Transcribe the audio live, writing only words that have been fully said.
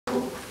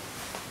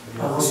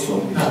I lost you?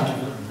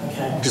 No.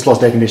 Okay. Just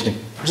lost air conditioning,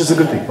 which is a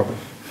good thing, probably.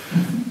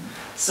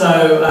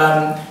 So,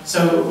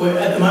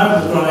 at the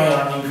moment we're growing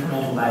on an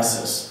incremental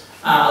basis.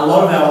 A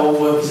lot of our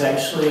work is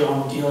actually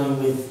on dealing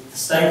with the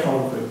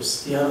stakeholder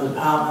groups, the other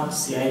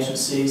departments, the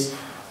agencies.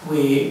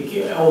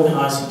 We're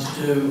organising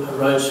to do a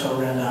roadshow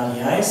around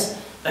RDAs.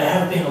 They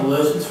have been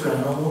alerted through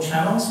our normal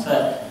channels,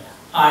 but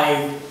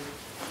I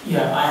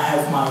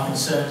have my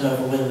concerns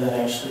over whether that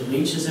actually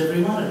reaches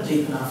everyone at a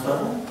deep enough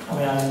level, and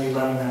we are going to be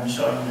running around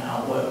showing them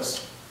how it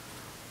works.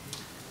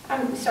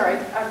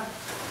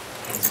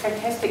 It's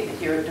fantastic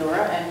that you're at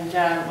Dora, and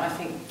I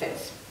think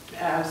that's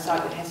a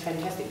site that has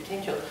fantastic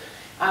potential.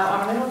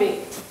 I'm a little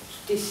bit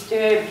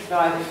disturbed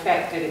by the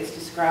fact that it's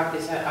described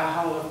as a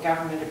whole of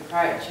government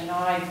approach, and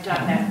I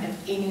don't know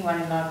if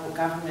anyone in local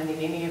government in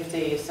any of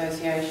the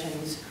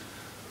associations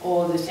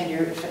or the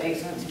Centre for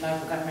Excellence in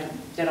Local Government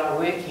that I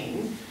work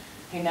in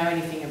who know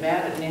anything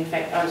about it. And in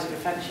fact, I was at a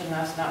function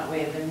last night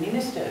where the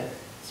Minister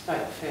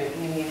spoke for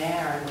nearly an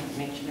hour and didn't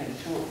mention it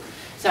at all.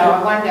 So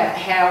I wonder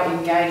how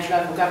engaged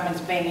local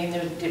government's been in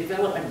the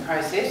development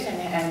process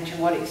and to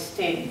what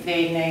extent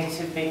their needs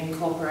have been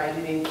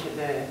incorporated into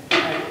the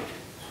project.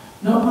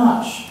 Not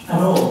much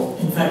at all.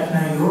 In fact,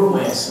 now you're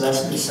aware, so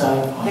that's a good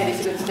starting point. That is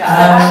a good start. So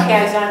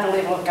RPAs aren't a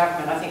level of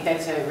government. I think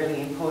that's a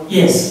really important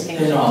thing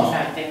they're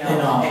not. They're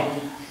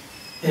not.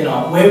 They're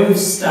not. Where we've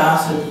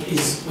started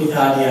is with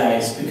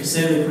RDAs, because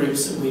they're the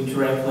groups that we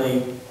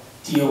directly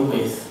deal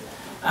with.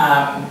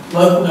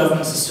 Local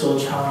governments are still a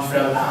challenge for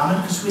our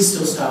department because we're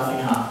still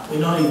staffing up. We're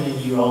not even a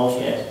year old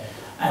yet,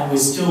 and we're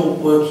still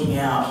working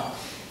out,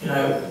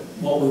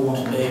 what we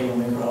want to be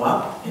when we grow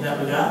up in that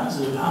regard as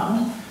a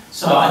department.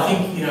 So I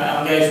think,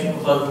 our engagement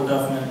with local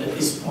government at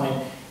this point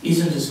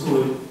isn't as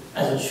good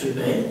as it should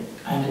be,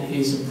 and it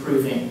is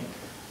improving,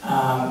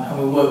 and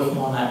we're working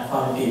on that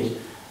quite a bit.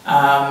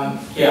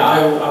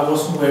 I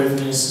wasn't aware of the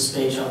Minister's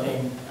speech. I've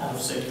been out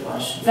of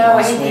circulation for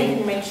last week. No, he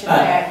didn't mention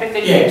that, but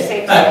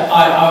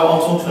I'll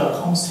talk to our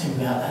comms team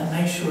about that,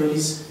 make sure it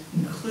is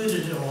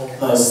included in all of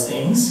those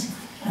things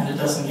and it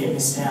doesn't get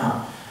missed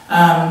out.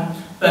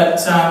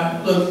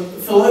 Look,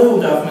 for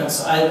local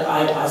governments,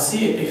 I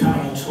see it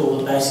becoming a tool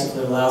that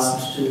basically allows them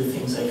to do the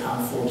things they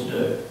can't afford to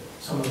do,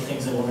 some of the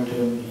things they want to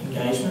do in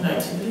engagement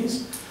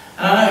activities.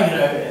 And I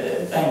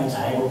know, Bang the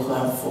Table,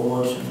 Collab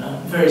Forge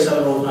and various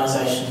other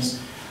organisations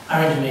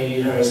are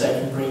intermediaries they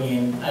can bring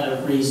in at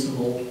a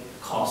reasonable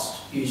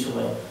cost,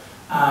 usually.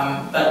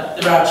 But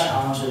there are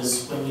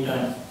challenges when you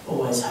don't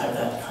always have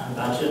that kind of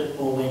budget,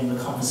 or when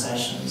the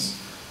conversations,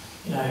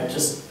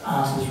 just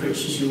aren't as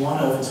rich as you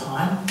want over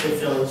time. They're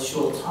fairly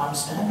short time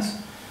spans.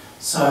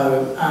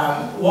 So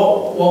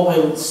what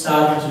we're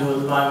starting to do at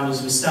the moment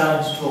is we're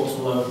starting to talk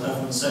to local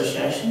government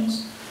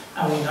associations,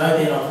 and we know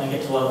they're not going to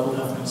get to local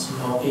governments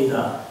involved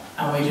either.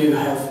 And we do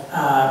have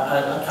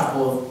a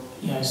couple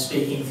of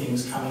speaking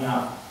things coming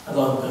up at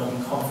local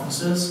government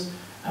conferences,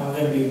 and we're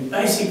going to be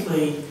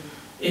basically,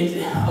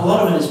 a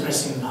lot of it is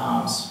pressing the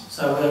palms,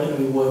 so we're going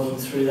to be working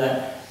through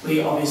that.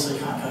 We obviously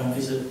can't go and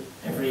visit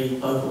every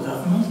local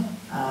government,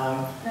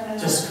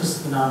 just because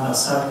of the number,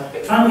 so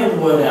trying to get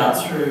the word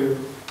out through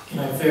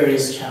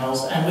various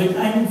channels, and we're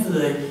aiming for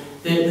the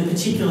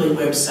particularly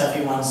web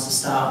savvy ones to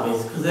start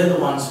with, because they're the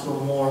ones who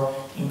are more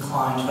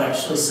inclined to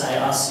actually say,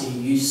 I see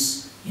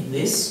use in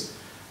this.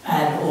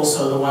 And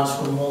also the ones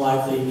who are more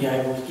likely to be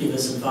able to give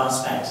us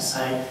advice back to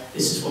say,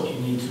 this is what you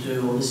need to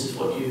do, or this is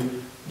what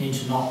you need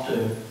to not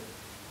do.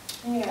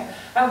 Yeah,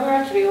 we're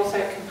actually also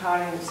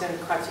compiling some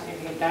quite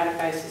significant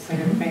databases that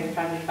have been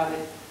funded by the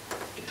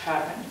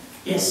department.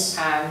 Yes,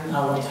 so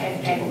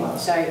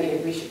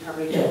we should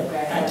probably talk about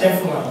that.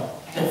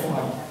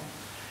 Definitely.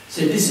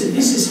 So this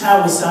is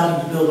how we're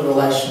starting to build the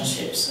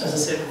relationships. As I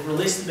said, we've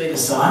released the beta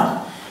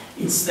site.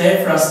 It's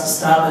there for us to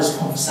start those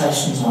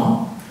conversations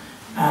on.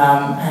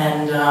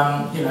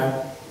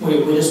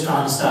 We're just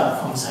trying to start the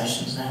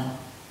conversations now.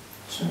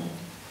 Sure.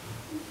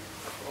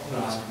 I'm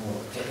going to ask a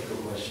more technical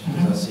question,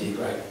 because I see a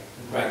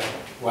great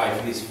way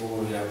for this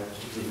forward,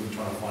 particularly if we're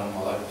trying to find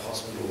my local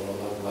hospital or a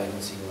local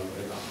agency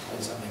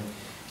or something.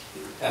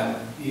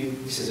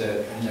 This is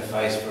an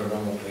interface for a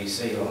normal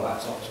PC or a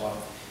laptop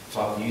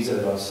type user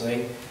that I've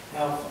seen.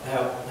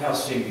 How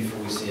soon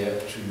before we see a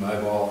true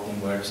mobile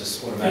thing where it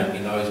just automatically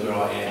knows where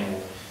I am,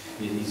 or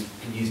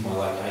can use my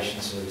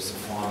location service to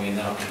find me, and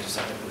then I can just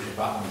have to push a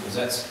button, because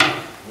that's the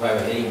way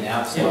we're heading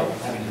now. It's like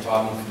having to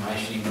type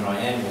information in where I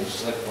am, or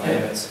select where I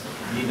am. It's,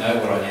 you know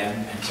where I am,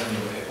 and tell me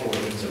all the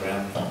things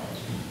around me.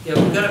 Yeah,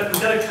 we've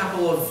got a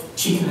couple of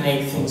chicken and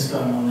egg things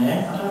going on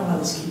there. I don't know why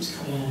this keeps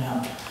coming in and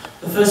out.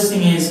 The first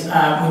thing is we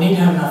need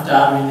to have enough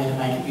data in there to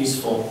make it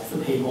useful for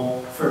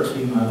people, for it to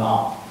be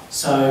mobile.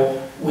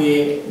 So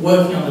we're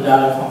working on the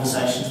data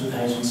conversations with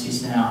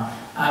agencies now.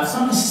 It's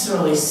not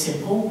necessarily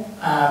simple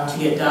to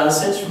get data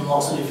sets from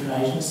lots of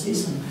different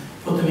agencies and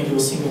put them into a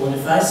single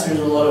interface. There's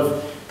a lot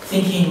of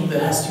thinking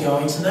that has to go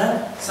into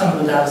that. Some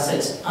of the data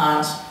sets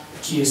aren't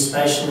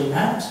geospatially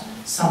mapped.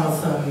 Some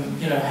of them,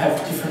 have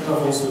different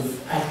levels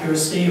of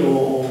accuracy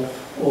or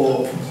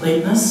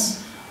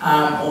completeness.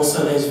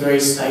 Also, there's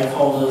various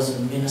stakeholders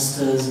and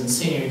ministers and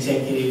senior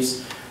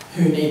executives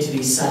who need to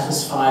be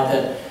satisfied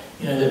that,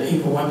 you know, that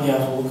people won't be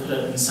able to look at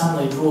it and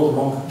suddenly draw the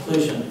wrong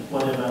conclusion,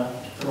 whatever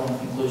the wrong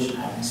conclusion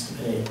happens to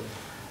be.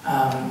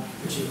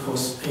 Which of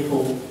course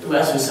people,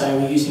 as we say,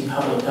 we're using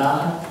public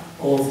data.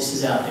 All of this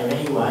is out there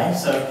anyway,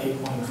 so if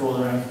people want to draw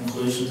their own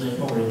conclusions, they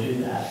can already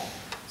do that.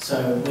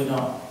 So we're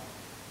not,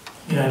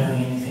 you know,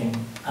 doing anything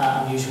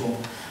unusual.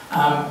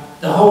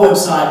 The whole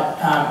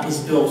website is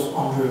built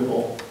on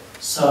Drupal,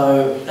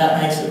 so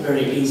that makes it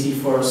very easy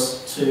for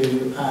us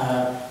to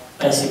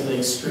basically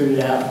extrude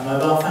it out in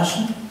mobile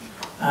fashion.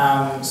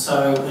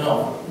 So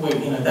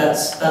you know,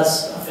 that's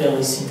a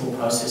fairly simple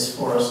process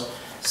for us.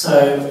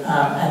 So,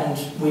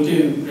 and we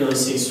do really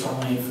see a strong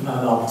need for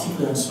mobile,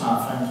 particularly on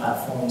smartphone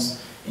platforms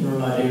in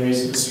remote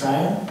areas of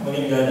Australia. We're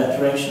going to go that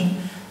direction.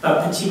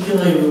 But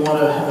particularly we want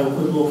to have a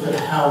good look at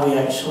how we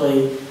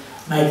actually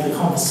make the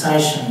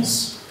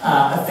conversations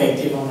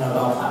effective on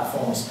mobile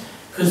platforms.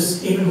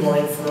 Because even more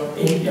important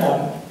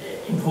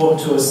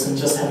to us than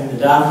just having the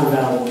data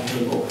available to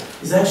people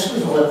is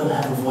actually to let them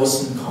have a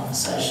voice in the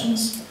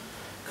conversations.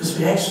 Because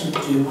we actually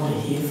do want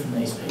to hear from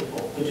these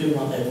people. We do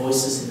want their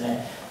voices in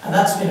there. And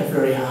that's been a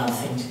very hard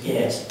thing to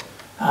get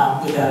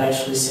without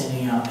actually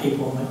sending out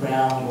people on the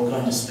ground or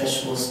going to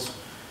specialist,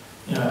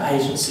 you know,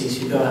 agencies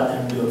who go out there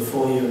and do it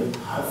for you, and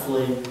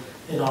hopefully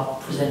they're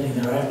not presenting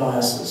their own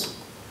biases.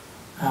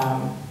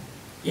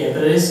 Yeah,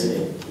 but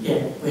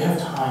we have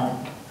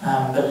time,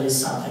 but it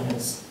is something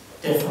that's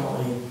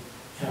definitely,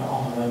 you know,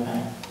 on the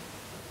roadmap.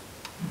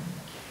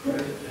 How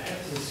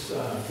does this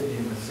fit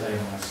in with, say,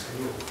 my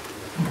school?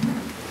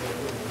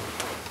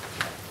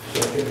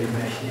 So can we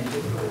match into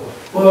it, or?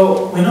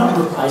 Well, we're not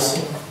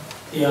replacing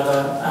the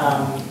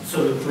other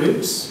sort of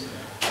groups.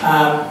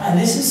 And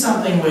this is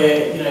something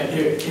where, you know,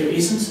 there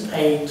isn't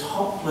a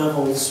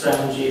top-level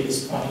strategy at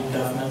this point in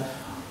government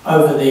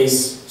over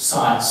these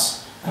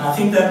sites. And I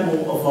think that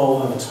will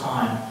evolve over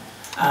time.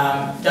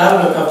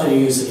 Data.gov.au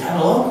is a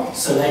catalogue,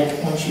 so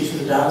they point you to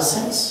the data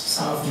sets.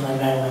 Some of them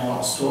they may or may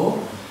not store.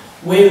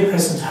 We're the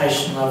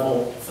presentation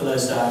level for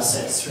those data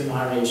sets through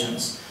my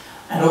regions.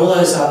 And all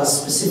those other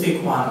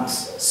specific ones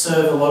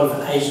serve a lot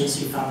of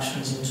agency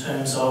functions in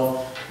terms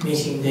of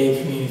meeting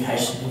their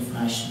communication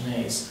information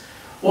needs.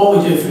 What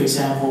we do, for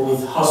example,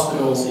 with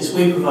hospitals is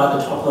we provide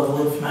the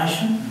top-level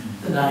information,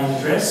 the name,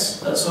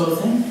 address, that sort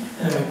of thing,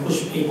 and then we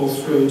push people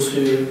through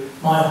to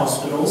my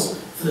hospitals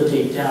for the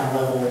deep down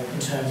level in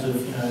terms of,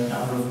 you know,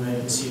 number of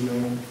emergency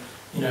room,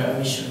 you know,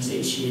 admissions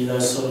each year,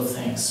 those sort of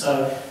things.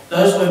 So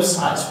those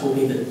websites will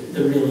be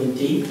the really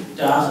deep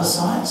data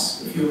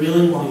sites. If you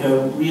really want to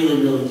go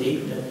really, really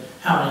deep into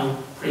how many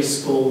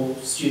preschool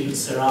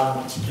students there are in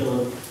a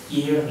particular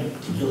year, in a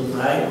particular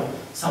grade, or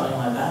something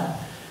like that,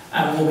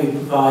 and we'll be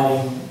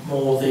providing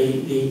more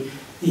the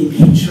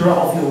picture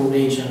of your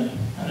region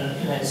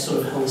in a sort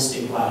of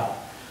holistic way.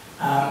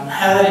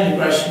 How that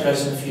integration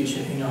goes in the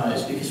future, who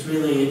knows? Because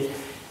really,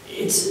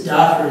 it's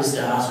data is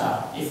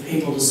data. If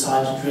people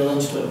decide to drill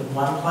into it in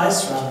one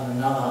place rather than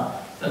another,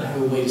 then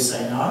who are we to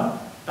say no?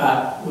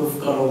 But we've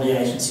got all the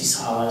agency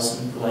silos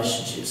and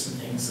relationships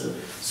and things that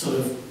sort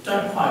of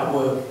don't quite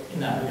work in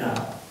that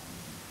regard.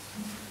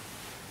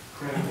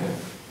 Craig,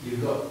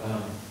 you've got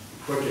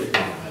project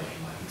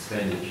information like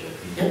expenditure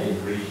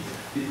in regions.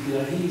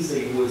 Did I hear you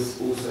say you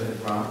also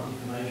have grant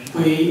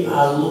information? We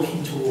are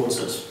looking towards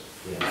it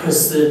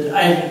because the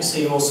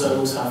agency also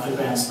looks after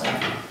grants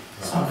linking.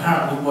 So I'm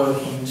currently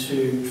working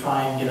to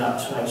try and get up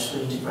to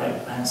actually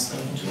integrate grants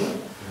link into it.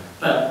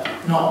 But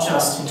not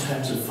just in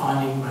terms of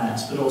finding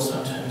grants, but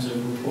also in terms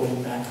of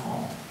reporting back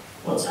on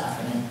what's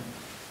happening.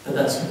 But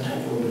that's going to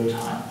take a little bit of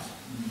time.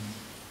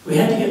 We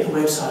had to get the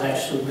website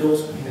actually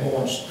built and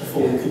launched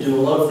before we could do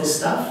a lot of this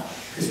stuff,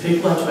 because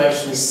people have to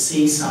actually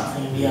see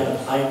something and be able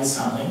to play with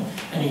something,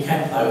 and you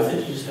can play with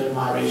it. You just go to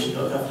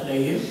myregion.gov.au,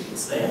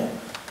 it's there.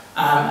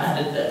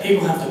 And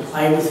people have to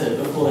play with it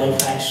before they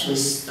can actually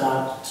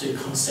start to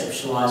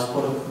conceptualise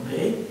what it could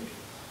be.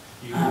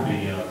 You could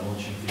be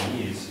launching for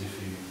years if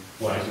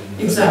you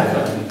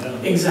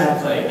waited.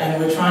 Exactly.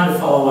 And we're trying to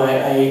follow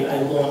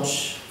a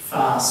launch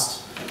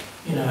fast,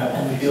 you know,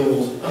 and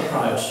build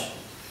approach.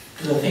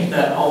 Because I think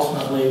that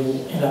ultimately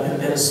will end up in a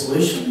better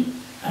solution,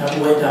 and it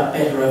will end up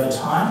better over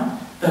time,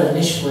 but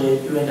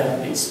initially you end up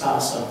a bit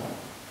sparser,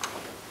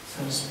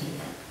 so to speak.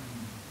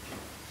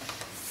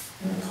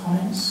 Any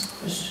comments,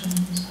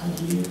 questions,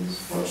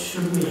 ideas? What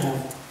should we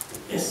have?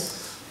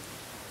 Yes?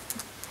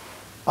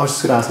 I was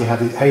just going to ask you, how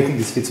do you think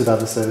this fits with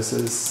other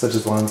services, such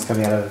as ones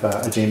coming out of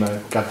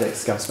Agemo,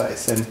 GovDex,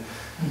 GovSpace, and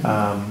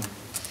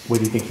where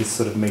do you think this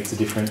sort of meets a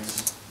different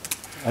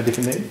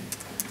need?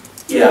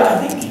 Yeah,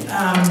 I think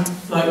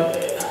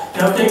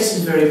GovDex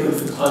is very good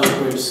for closed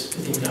groups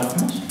within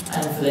government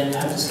and for them to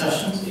have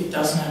discussions. It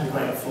doesn't have a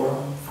great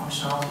forum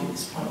functionality at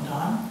this point in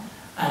time,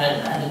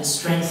 and its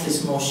strength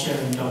is more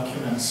sharing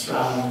documents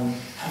rather than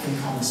having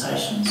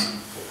conversations.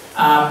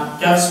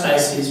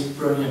 GovSpace is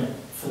brilliant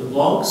for the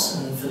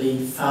blogs and for the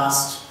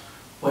fast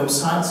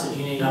websites that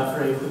you need up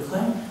very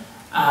quickly.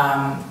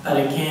 But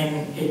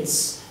again,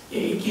 it's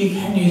you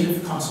can use it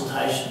for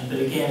consultation, but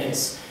again,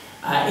 it's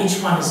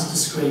each one is a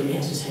discrete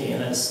entity,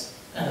 and it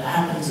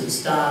happens,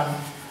 it's done,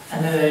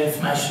 and then that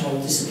information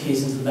all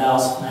disappears into the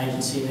bowels of an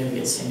agency and never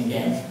gets seen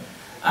again.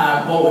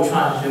 What we're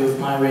trying to do with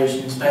my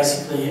region is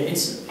basically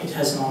it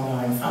has an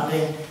ongoing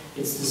funding.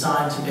 It's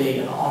designed to be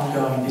an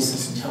ongoing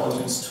business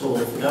intelligence tool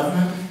for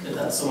government.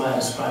 That's the way I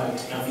describe it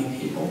to govy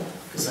people,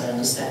 because they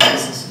understand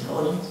business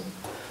intelligence.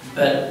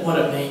 But what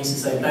it means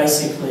is they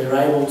basically are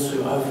able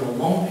to, over a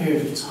long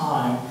period of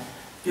time,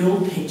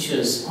 build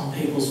pictures on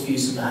people's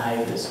views and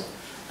behaviours.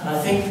 And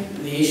I think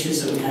the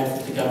issues that we have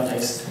with the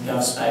GovDexes and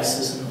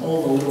GovSpaces and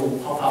all the little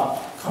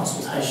pop-up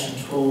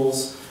consultation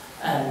tools,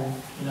 and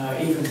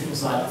even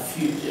things like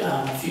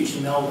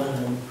Future Melbourne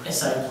and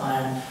SA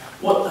Plan,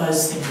 what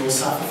those things all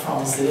suffer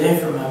from is they're there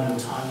for a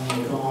moment of time and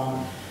they're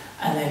gone.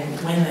 And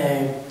then when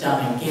they're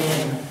done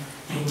again,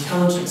 the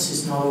intelligence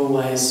is not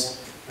always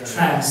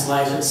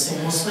translated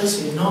seamlessly,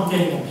 so you're not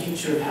getting a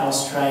picture of how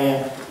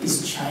Australia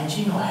is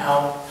changing or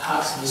how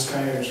parts of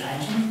Australia are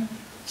changing.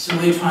 So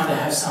we're trying to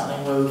have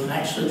something where we can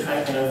actually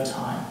track it over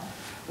time.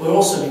 We'll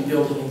also be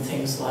building in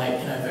things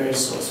like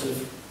various sorts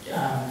of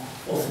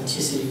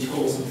authenticity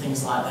tools and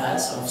things like that.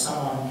 So if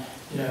someone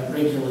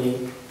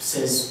regularly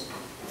says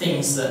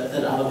things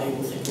that other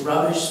people think are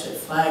rubbish, they're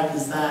flagged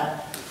as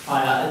that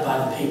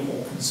by the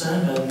people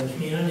concerned, by the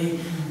community,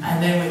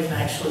 and then we can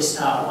actually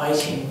start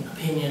weighting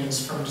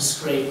opinions from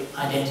discrete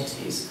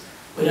identities.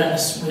 We don't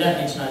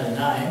need to know their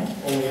name,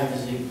 all we have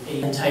is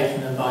even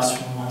taking advice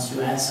from the ones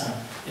who answer.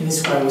 In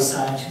this way, we're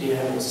starting to be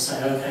able to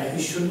say, okay,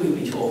 who should we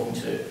be talking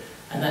to?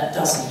 And that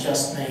doesn't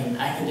just mean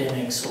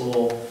academics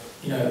or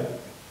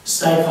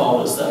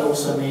stakeholders. That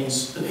also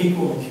means the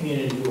people in the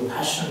community who are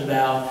passionate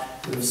about,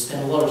 who have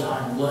spent a lot of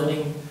time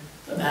learning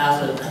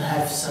about it and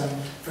have some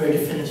very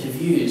definitive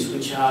views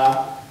which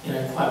are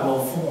quite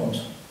well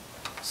formed.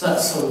 So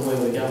that's sort of where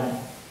we're going.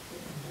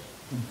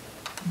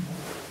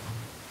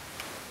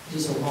 It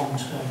is a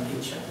long-term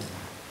picture.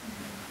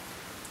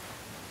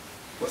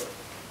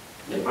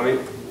 I mean,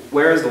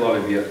 where is a lot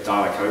of your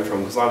data coming from?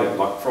 Because I know,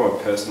 like, from a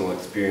personal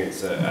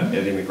experience at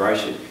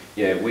immigration,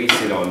 we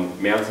sit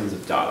on mountains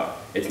of data.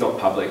 It's not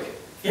public.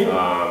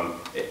 Yeah.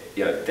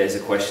 There's a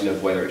question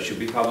of whether it should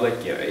be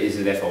public. Is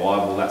it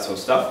FOI, that sort of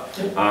stuff.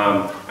 Yep. And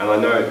I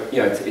know,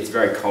 it's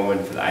very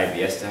common for the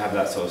ABS to have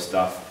that sort of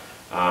stuff.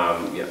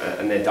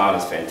 And their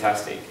data's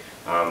fantastic.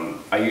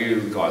 Are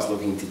you guys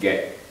looking to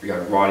get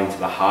right into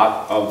the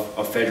heart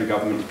of federal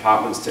government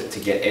departments to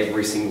get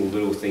every single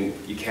little thing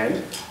you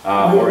can,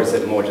 or is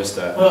it more just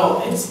a?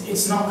 Well,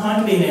 it's not going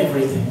to be in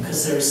everything,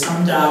 because there is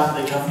some data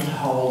that government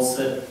holds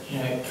that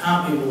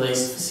can't be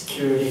released for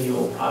security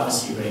or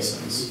privacy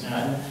reasons,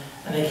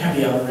 and there can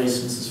be other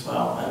reasons as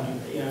well.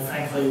 And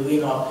frankly,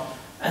 we're not,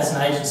 as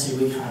an agency,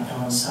 we can't go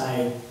and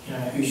say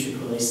who should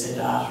release their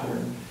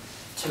data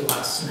to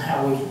us and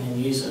how we can then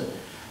use it.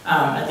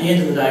 At the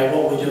end of the day,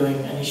 what we're doing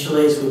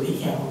initially is we're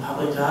picking up on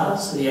public data,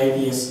 so the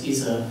ABS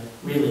is a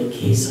really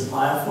key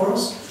supplier for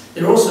us.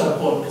 They're also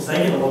important because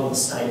they get a lot of the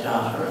state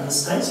data, and the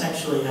states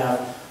actually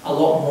have a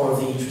lot more of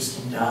the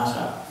interesting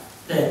data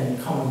than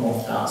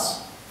Commonwealth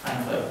does,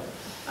 frankly,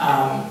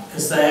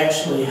 because they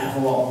actually have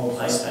a lot more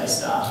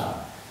place-based data.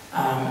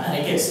 And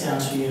it gets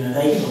down to,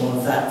 they get a lot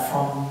of that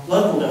from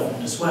local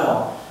government as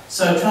well.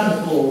 So trying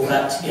to pull all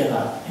that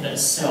together in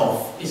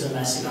itself is a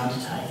massive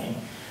undertaking.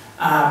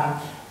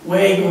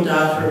 Where your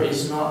data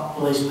is not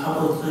released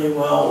publicly,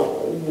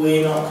 well,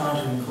 we're not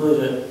going to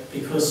include it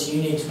because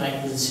you need to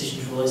make the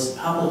decision to release it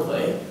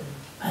publicly,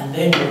 and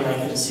then we'll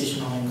make a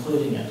decision on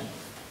including it.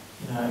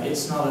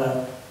 It's not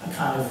a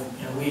kind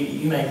of,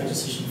 you make the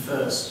decision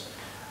first.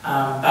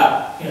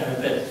 But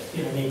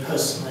me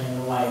personally, in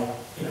the way,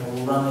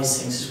 we'll run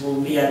these things is we'll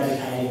be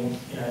advocating,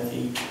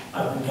 the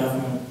open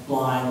government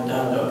line, the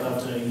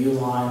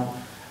data.gov.au line,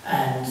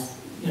 and,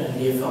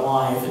 the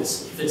FOI.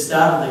 If it's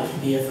data that can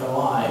be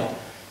FOI,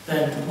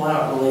 then why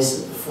not release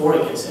it before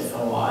it gets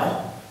FOI,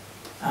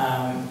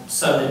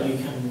 so that you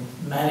can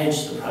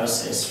manage the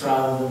process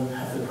rather than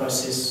have the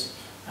process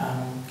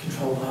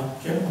controlled by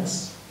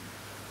journalists.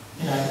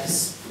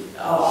 Because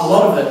a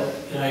lot of it,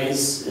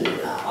 is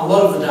a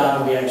lot of the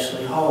data we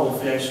actually hold.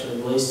 If we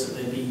actually released it,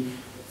 there'd be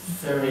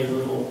very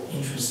little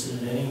interest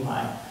in it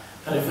anyway.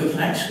 But if we can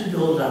actually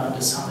build it up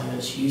into something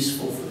that's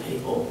useful for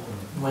people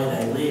and where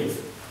they live,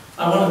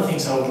 one of the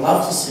things I would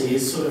love to see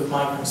is sort of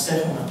migrant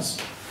settlements,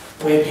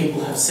 where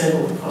people have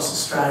settled across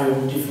Australia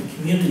and different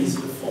communities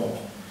that have formed.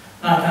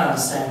 And I can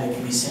understand there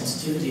can be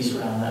sensitivities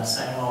around that,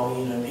 saying,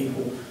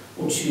 people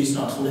will choose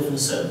not to live in a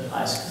certain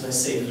place because they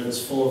see that it's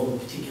full of a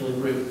particular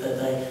group that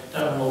they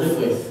don't want to live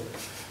with.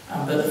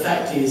 But the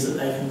fact is that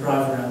they can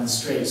drive around the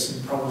streets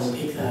and probably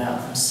pick that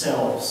out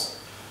themselves.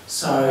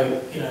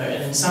 So,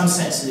 and in some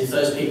senses, if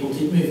those people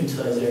did move into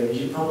those areas,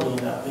 you'd probably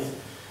end up with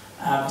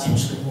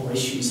potentially more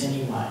issues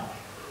anyway.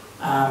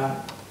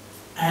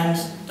 And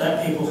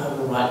don't people have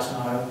a right to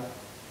know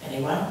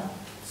anyway?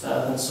 So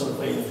that's sort of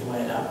where you have to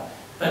weigh it up.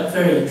 But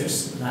very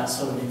interested in that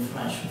sort of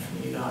information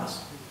from you guys.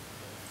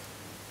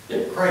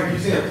 Craig,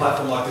 using a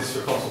platform like this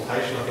for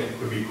consultation, I think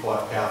could be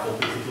quite powerful,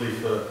 particularly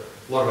for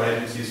a lot of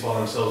agencies find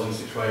themselves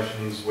in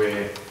situations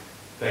where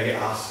they get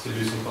asked to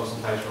do some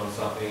consultation on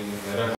something and they don't